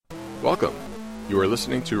Welcome. You are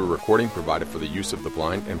listening to a recording provided for the use of the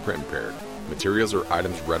blind and print impaired. Materials or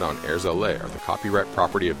items read on Airs LA are the copyright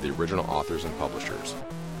property of the original authors and publishers.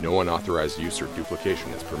 No unauthorized use or duplication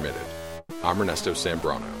is permitted. I'm Ernesto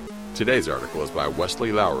Zambrano. Today's article is by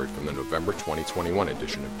Wesley Lowery from the November 2021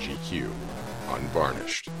 edition of GQ,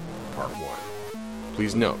 Unvarnished, Part 1.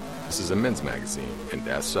 Please note, this is a men's magazine and,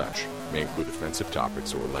 as such, may include offensive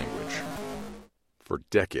topics or language. For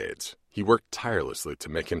decades, he worked tirelessly to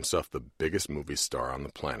make himself the biggest movie star on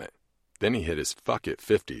the planet. Then he hit his fuck it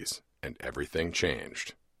 50s, and everything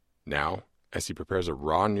changed. Now, as he prepares a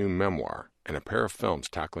raw new memoir and a pair of films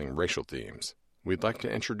tackling racial themes, we'd like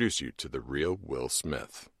to introduce you to the real Will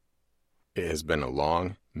Smith. It has been a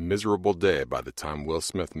long, miserable day by the time Will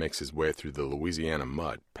Smith makes his way through the Louisiana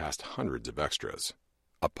mud past hundreds of extras.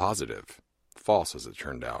 A positive, false as it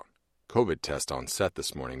turned out, COVID test on set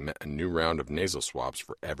this morning meant a new round of nasal swabs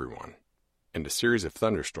for everyone. And a series of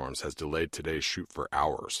thunderstorms has delayed today's shoot for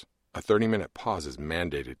hours. A 30-minute pause is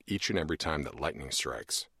mandated each and every time that lightning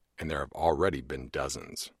strikes, and there have already been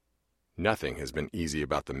dozens. Nothing has been easy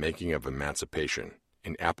about the making of Emancipation,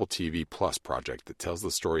 an Apple TV Plus project that tells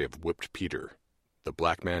the story of Whipped Peter, the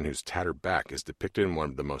black man whose tattered back is depicted in one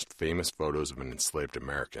of the most famous photos of an enslaved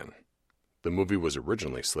American. The movie was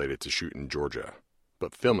originally slated to shoot in Georgia,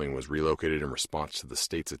 but filming was relocated in response to the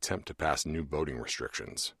state's attempt to pass new voting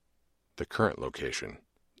restrictions. The current location,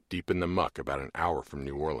 deep in the muck about an hour from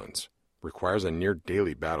New Orleans, requires a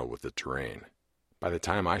near-daily battle with the terrain. By the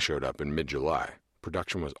time I showed up in mid-July,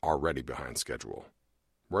 production was already behind schedule.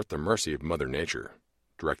 We're at the mercy of Mother Nature,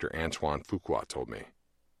 director Antoine Fuqua told me.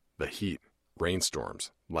 The heat, rainstorms,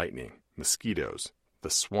 lightning, mosquitoes, the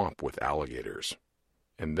swamp with alligators.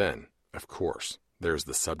 And then, of course, there's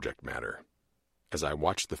the subject matter. As I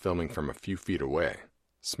watch the filming from a few feet away,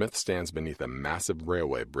 Smith stands beneath a massive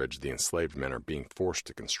railway bridge the enslaved men are being forced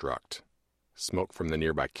to construct. Smoke from the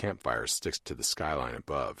nearby campfires sticks to the skyline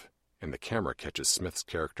above, and the camera catches Smith's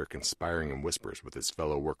character conspiring in whispers with his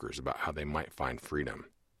fellow workers about how they might find freedom,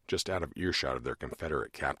 just out of earshot of their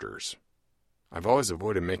Confederate captors. I've always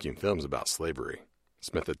avoided making films about slavery,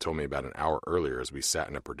 Smith had told me about an hour earlier as we sat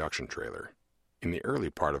in a production trailer. In the early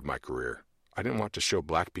part of my career, I didn't want to show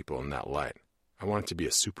black people in that light. I wanted to be a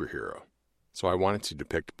superhero. So I wanted to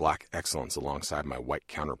depict black excellence alongside my white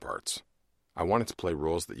counterparts. I wanted to play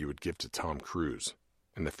roles that you would give to Tom Cruise,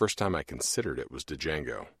 and the first time I considered it was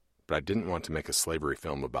Django, but I didn't want to make a slavery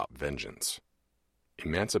film about vengeance.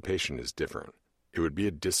 Emancipation is different. It would be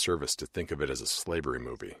a disservice to think of it as a slavery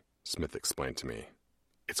movie, Smith explained to me.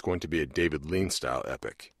 It's going to be a David Lean-style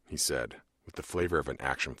epic, he said, with the flavor of an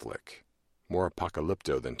action flick. More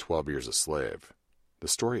apocalypto than 12 Years a Slave. The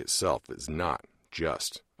story itself is not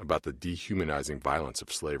just about the dehumanizing violence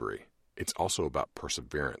of slavery. It's also about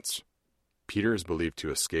perseverance. Peter is believed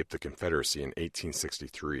to escape the Confederacy in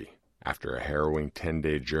 1863 after a harrowing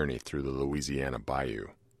 10-day journey through the Louisiana Bayou,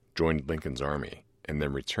 joined Lincoln's army, and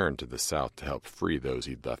then returned to the South to help free those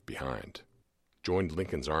he'd left behind.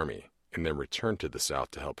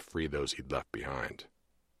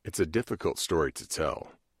 It's a difficult story to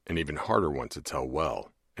tell, an even harder one to tell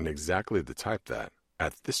well, and exactly the type that,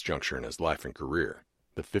 at this juncture in his life and career,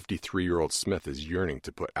 the 53-year-old Smith is yearning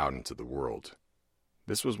to put out into the world.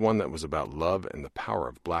 This was one that was about love and the power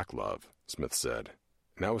of black love, Smith said,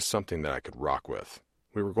 and that was something that I could rock with.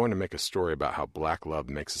 We were going to make a story about how black love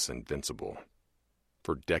makes us invincible.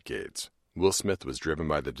 For decades, Will Smith was driven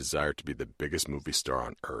by the desire to be the biggest movie star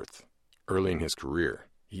on earth. Early in his career,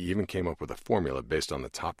 he even came up with a formula based on the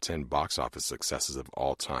top 10 box office successes of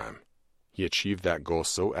all time. He achieved that goal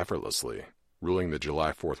so effortlessly, ruling the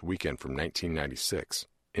July 4th weekend from 1996,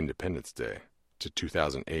 Independence Day, to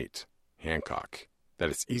 2008, Hancock,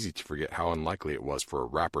 that it's easy to forget how unlikely it was for a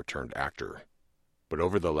rapper turned actor. But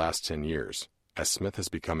over the last 10 years, as Smith has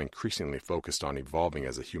become increasingly focused on evolving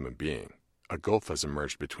as a human being, a gulf has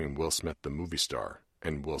emerged between Will Smith the movie star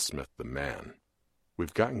and Will Smith the man.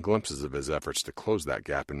 We've gotten glimpses of his efforts to close that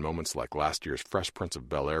gap in moments like last year's Fresh Prince of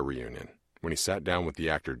Bel-Air reunion, when he sat down with the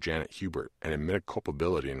actor Janet Hubert and admitted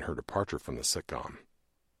culpability in her departure from the sitcom.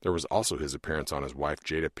 There was also his appearance on his wife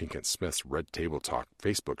Jada Pinkett Smith's Red Table Talk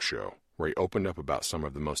Facebook show, where he opened up about some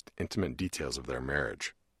of the most intimate details of their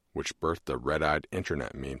marriage, which birthed the red-eyed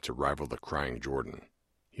internet meme to rival the crying Jordan.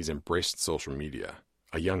 He's embraced social media,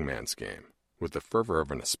 a young man's game, with the fervor of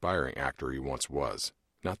an aspiring actor he once was,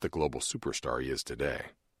 not the global superstar he is today.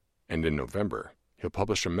 And in November, he'll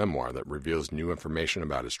publish a memoir that reveals new information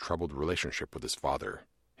about his troubled relationship with his father,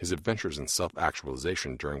 his adventures in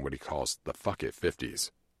self-actualization during what he calls the fuck it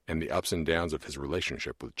 50s, and the ups and downs of his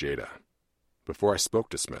relationship with Jada. Before I spoke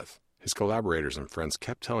to Smith, his collaborators and friends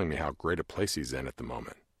kept telling me how great a place he's in at the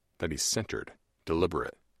moment. that he's centered,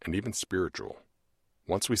 deliberate, and even spiritual.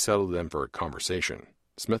 Once we settled in for a conversation,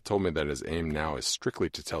 Smith told me that his aim now is strictly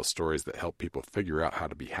to tell stories that help people figure out how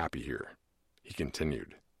to be happy here. He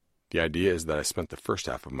continued, "The idea is that I spent the first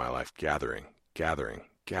half of my life gathering,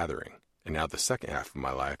 and now the second half of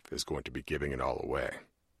my life is going to be giving it all away."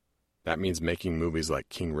 That means making movies like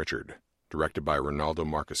King Richard, directed by Ronaldo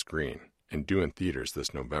Marcus Green, and due in theaters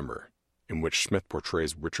this November, in which Smith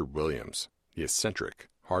portrays Richard Williams, the eccentric,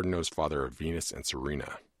 hard-nosed father of Venus and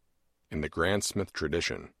Serena. In the grand Smith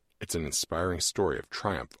tradition, it's an inspiring story of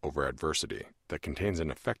triumph over adversity that contains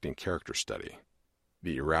an affecting character study.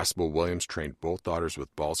 The irascible Williams trained both daughters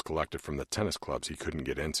with balls collected from the tennis clubs he couldn't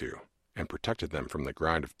get into, and protected them from the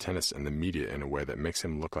grind of tennis and the media in a way that makes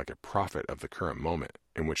him look like a prophet of the current moment,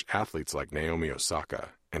 in which athletes like Naomi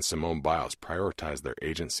Osaka and Simone Biles prioritize their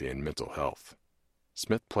agency and mental health.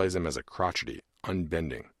 Smith plays him as a crotchety,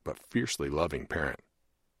 unbending, but fiercely loving parent.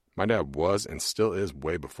 "My dad was and still is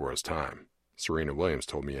way before his time," Serena Williams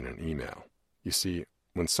told me in an email. "You see,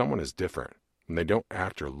 when someone is different, when they don't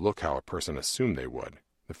act or look how a person assumed they would,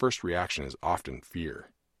 the first reaction is often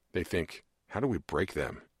fear. They think, how do we break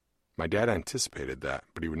them? My dad anticipated that,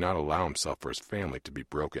 but he would not allow himself for his family to be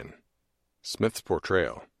broken." Smith's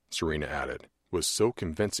portrayal, Serena added, was so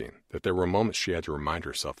convincing that there were moments she had to remind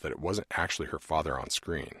herself that it wasn't actually her father on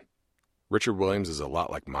screen. "Richard Williams is a lot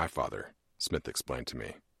like my father," Smith explained to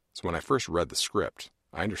me. "So when I first read the script,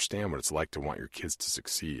 I understand what it's like to want your kids to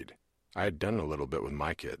succeed. I had done it a little bit with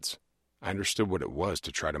my kids. I understood what it was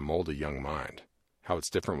to try to mold a young mind, how it's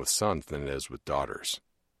different with sons than it is with daughters.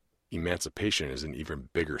 Emancipation is an even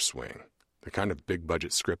bigger swing, the kind of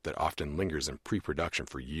big-budget script that often lingers in pre-production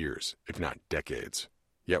for years, if not decades.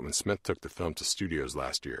 Yet when Smith took the film to studios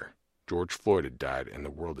last year, George Floyd had died and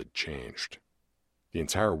the world had changed. The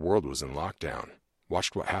entire world was in lockdown,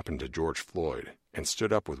 watched what happened to George Floyd, and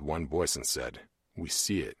stood up with one voice and said, 'We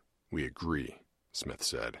see it, we agree,'" Smith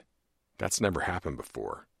said. "That's never happened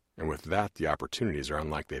before, and with that the opportunities are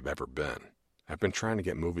unlike they've ever been. I've been trying to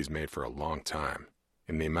get movies made for a long time,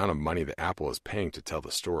 and the amount of money that Apple is paying to tell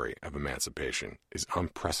the story of emancipation is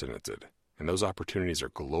unprecedented, and those opportunities are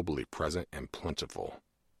globally present and plentiful.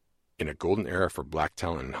 In a golden era for black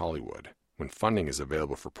talent in Hollywood, when funding is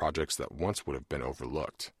available for projects that once would have been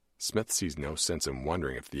overlooked, Smith sees no sense in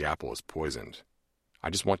wondering if the apple is poisoned. I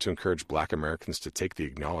just want to encourage black Americans to take the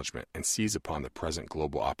acknowledgement and seize upon the present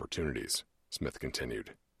global opportunities," Smith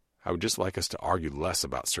continued. "I would just like us to argue less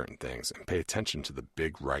about certain things and pay attention to the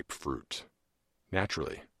big ripe fruit."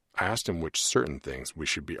 Naturally, I asked him which certain things we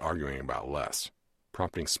should be arguing about less,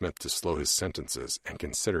 prompting Smith to slow his sentences and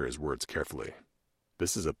consider his words carefully.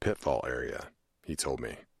 "This is a pitfall area," he told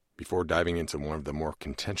me, before diving into one of the more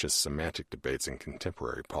contentious semantic debates in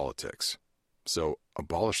contemporary politics. "So,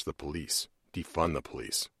 abolish the police. Defund the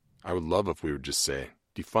police. I would love if we would just say,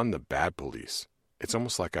 defund the bad police. It's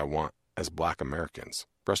almost like I want, as black Americans,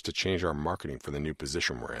 for us to change our marketing for the new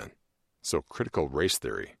position we're in. So critical race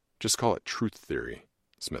theory, just call it truth theory,"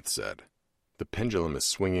 Smith said. "The pendulum is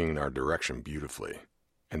swinging in our direction beautifully,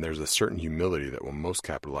 and there's a certain humility that will most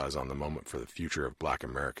capitalize on the moment for the future of black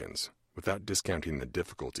Americans, without discounting the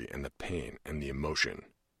difficulty and the pain and the emotion.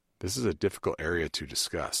 This is a difficult area to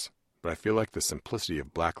discuss, but I feel like the simplicity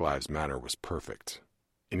of Black Lives Matter was perfect.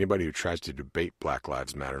 Anybody who tries to debate Black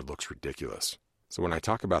Lives Matter looks ridiculous. So when I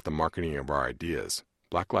talk about the marketing of our ideas,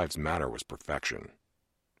 Black Lives Matter was perfection.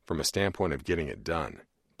 From a standpoint of getting it done,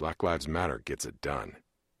 Black Lives Matter gets it done.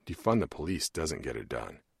 Defund the police doesn't get it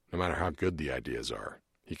done, no matter how good the ideas are,"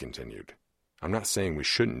 he continued. "I'm not saying we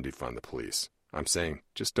shouldn't defund the police. I'm saying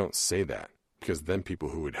just don't say that, because then people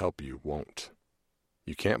who would help you won't."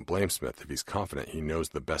 You can't blame Smith if he's confident he knows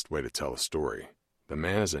the best way to tell a story. The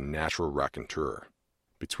man is a natural raconteur.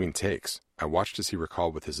 Between takes, I watched as he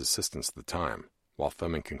recalled with his assistants at the time, while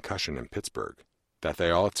filming Concussion in Pittsburgh, that they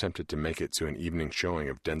all attempted to make it to an evening showing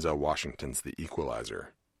of Denzel Washington's The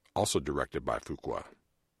Equalizer, also directed by Fuqua.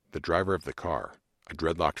 The driver of the car, a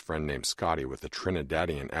dreadlocked friend named Scotty with a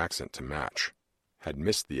Trinidadian accent to match, had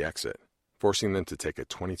missed the exit, forcing them to take a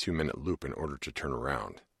 22-minute loop in order to turn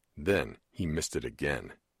around. Then, he missed it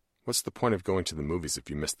again. "What's the point of going to the movies if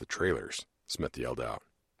you miss the trailers?" Smith yelled out,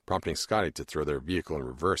 prompting Scotty to throw their vehicle in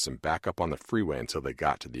reverse and back up on the freeway until they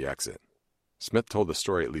got to the exit. Smith told the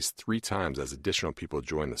story at least 3 times as additional people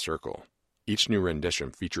joined the circle, each new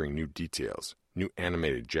rendition featuring new details, new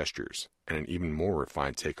animated gestures, and an even more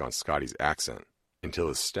refined take on Scotty's accent, until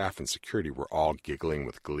his staff and security were all giggling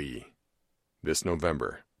with glee. This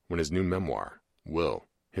November, when his new memoir, Will,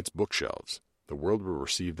 hits bookshelves, the world will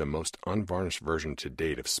receive the most unvarnished version to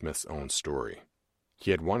date of Smith's own story.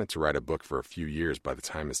 He had wanted to write a book for a few years by the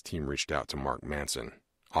time his team reached out to Mark Manson,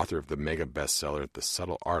 author of the mega bestseller The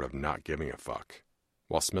Subtle Art of Not Giving a Fuck,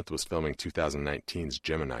 while Smith was filming 2019's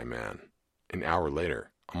Gemini Man. An hour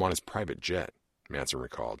later, I'm on his private jet, Manson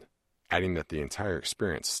recalled, adding that the entire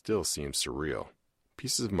experience still seems surreal.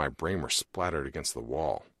 Pieces of my brain were splattered against the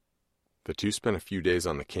wall. The two spent a few days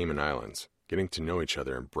on the Cayman Islands, getting to know each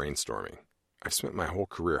other and brainstorming. I've spent my whole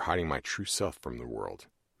career hiding my true self from the world,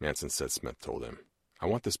 Manson said Smith told him. I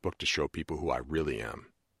want this book to show people who I really am.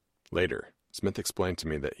 Later, Smith explained to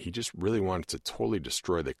me that he just really wanted to totally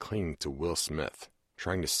destroy the clinging to Will Smith,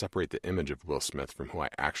 trying to separate the image of Will Smith from who I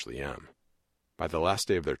actually am. By the last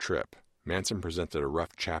day of their trip, Manson presented a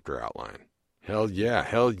rough chapter outline. Hell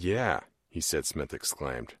yeah, he said Smith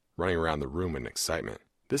exclaimed, running around the room in excitement.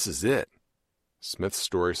 This is it! Smith's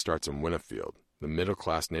story starts in Winnefield, the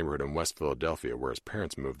middle-class neighborhood in West Philadelphia where his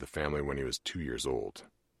parents moved the family when he was 2 years old.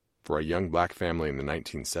 For a young black family in the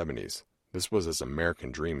 1970s, this was as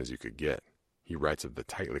American dream as you could get. He writes of the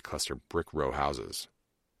tightly clustered brick row houses.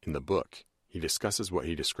 In the book, he discusses what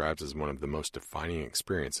he describes as one of the most defining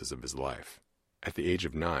experiences of his life. At the age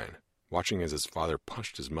of 9, watching as his father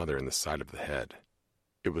punched his mother in the side of the head.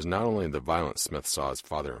 It was not only the violence Smith saw his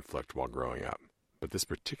father inflict while growing up, but this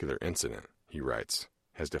particular incident, he writes,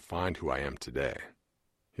 has defined who I am today.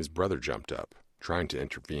 His brother jumped up, trying to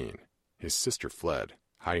intervene. His sister fled,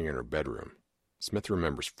 hiding in her bedroom. Smith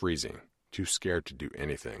remembers freezing, too scared to do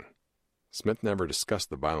anything. Smith never discussed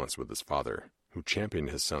the violence with his father, who championed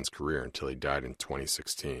his son's career until he died in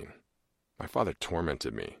 2016. My father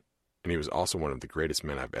tormented me, and he was also one of the greatest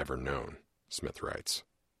men I've ever known, Smith writes,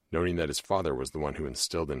 noting that his father was the one who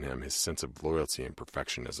instilled in him his sense of loyalty and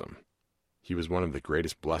perfectionism. He was one of the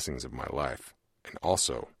greatest blessings of my life, and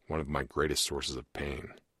also one of my greatest sources of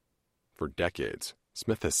pain. For decades,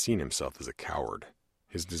 Smith has seen himself as a coward.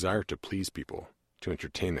 His desire to please people, to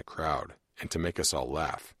entertain the crowd, and to make us all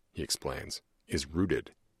laugh, he explains, is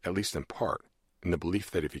rooted, at least in part, in the belief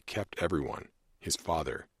that if he kept everyone, his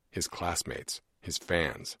father, his classmates, his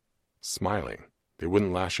fans, smiling, they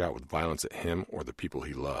wouldn't lash out with violence at him or the people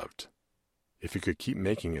he loved. If he could keep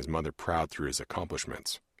making his mother proud through his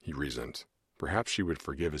accomplishments, he reasoned, perhaps she would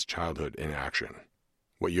forgive his childhood inaction.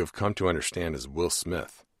 What you have come to understand as Will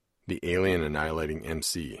Smith, the alien-annihilating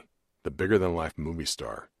MC, the bigger-than-life movie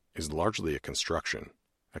star, is largely a construction,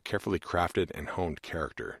 a carefully crafted and honed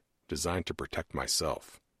character designed to protect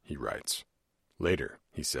myself, he writes. Later,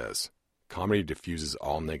 he says, comedy diffuses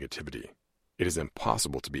all negativity. It is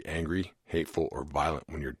impossible to be angry, hateful, or violent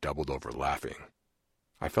when you're doubled over laughing.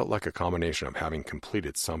 I felt like a combination of having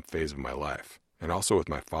completed some phase of my life, and also with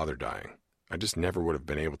my father dying. I just never would have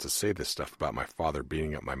been able to say this stuff about my father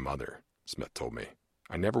beating up my mother, Smith told me.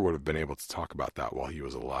 I never would have been able to talk about that while he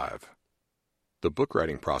was alive. The book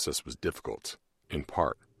writing process was difficult, in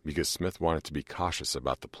part because Smith wanted to be cautious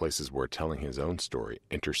about the places where telling his own story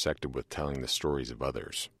intersected with telling the stories of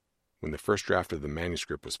others. When the first draft of the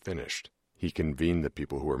manuscript was finished, he convened the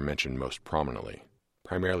people who were mentioned most prominently,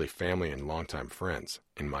 primarily family and longtime friends,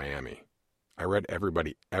 in Miami. I read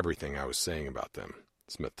everybody everything I was saying about them,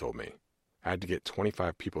 Smith told me. I had to get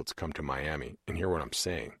 25 people to come to Miami and hear what I'm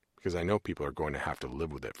saying, because I know people are going to have to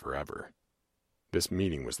live with it forever. This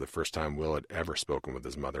meeting was the first time Will had ever spoken with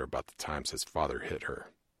his mother about the times his father hit her.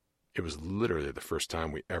 It was literally the first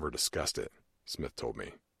time we ever discussed it, Smith told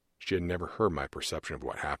me. She had never heard my perception of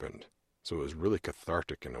what happened, so it was really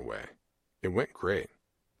cathartic in a way. It went great,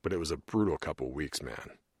 but it was a brutal couple weeks,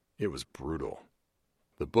 man. It was brutal.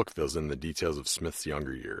 The book fills in the details of Smith's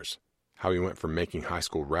younger years, how he went from making high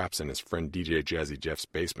school raps in his friend DJ Jazzy Jeff's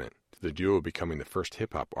basement to the duo becoming the first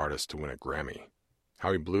hip-hop artist to win a Grammy,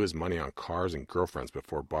 how he blew his money on cars and girlfriends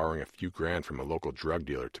before borrowing a few grand from a local drug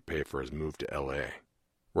dealer to pay for his move to L.A.,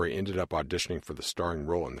 where he ended up auditioning for the starring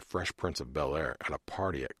role in The Fresh Prince of Bel-Air at a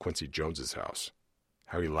party at Quincy Jones's house,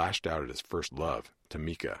 how he lashed out at his first love,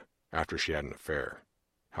 Tamika, after she had an affair,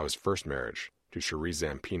 how his first marriage, to Cherie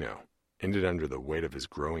Zampino, ended under the weight of his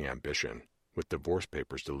growing ambition, with divorce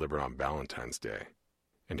papers delivered on Valentine's Day,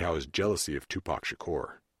 and how his jealousy of Tupac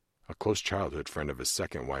Shakur, a close childhood friend of his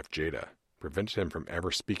second wife Jada, prevented him from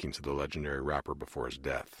ever speaking to the legendary rapper before his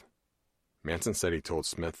death. Manson said he told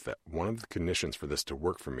Smith that one of the conditions for this to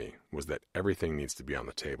work for me was that everything needs to be on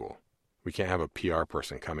the table. We can't have a PR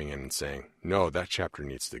person coming in and saying, no, that chapter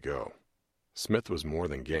needs to go. Smith was more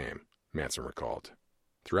than game, Manson recalled.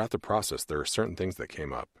 Throughout the process, there were certain things that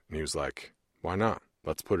came up, and he was like, why not?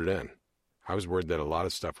 Let's put it in. I was worried that a lot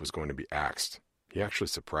of stuff was going to be axed. He actually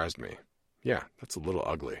surprised me. Yeah, that's a little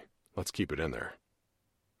ugly. Let's keep it in there.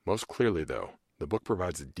 Most clearly, though, the book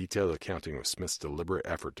provides a detailed accounting of Smith's deliberate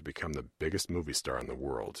effort to become the biggest movie star in the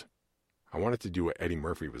world. I wanted to do what Eddie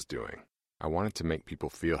Murphy was doing. I wanted to make people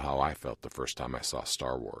feel how I felt the first time I saw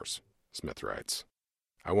Star Wars, Smith writes.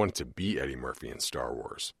 I wanted to be Eddie Murphy in Star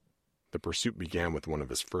Wars. The pursuit began with one of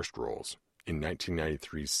his first roles, in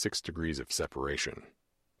 1993's 6 Degrees of Separation.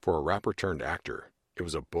 For a rapper-turned-actor, it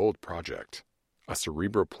was a bold project, a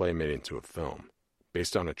cerebral play made into a film,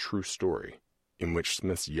 based on a true story, in which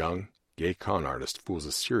Smith's young, gay con artist fools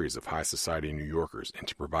a series of high-society New Yorkers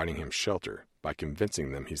into providing him shelter by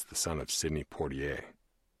convincing them he's the son of Sidney Poitier.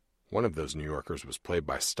 One of those New Yorkers was played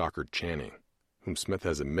by Stockard Channing, whom Smith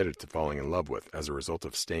has admitted to falling in love with as a result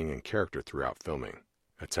of staying in character throughout filming,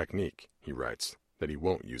 a technique, he writes, that he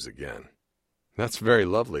won't use again. That's very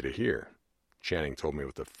lovely to hear, Channing told me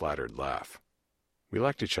with a flattered laugh. We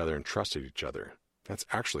liked each other and trusted each other. That's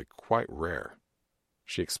actually quite rare.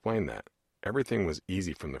 She explained that everything was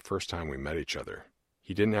easy from the first time we met each other.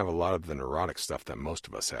 He didn't have a lot of the neurotic stuff that most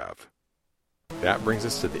of us have. That brings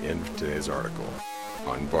us to the end of today's article,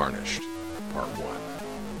 Unvarnished, Part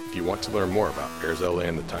 1. If you want to learn more about Airs LA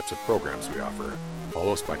and the types of programs we offer,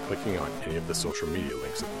 follow us by clicking on any of the social media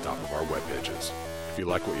links at the top of our web pages. If you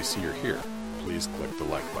like what you see or hear, please click the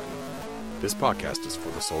like button. This podcast is for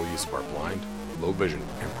the sole use of our blind, low vision,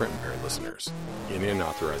 and print impaired listeners. Any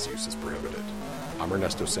unauthorized use is prohibited. I'm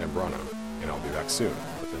Ernesto Zambrano, and I'll be back soon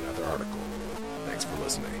with another article. Thanks for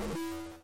listening.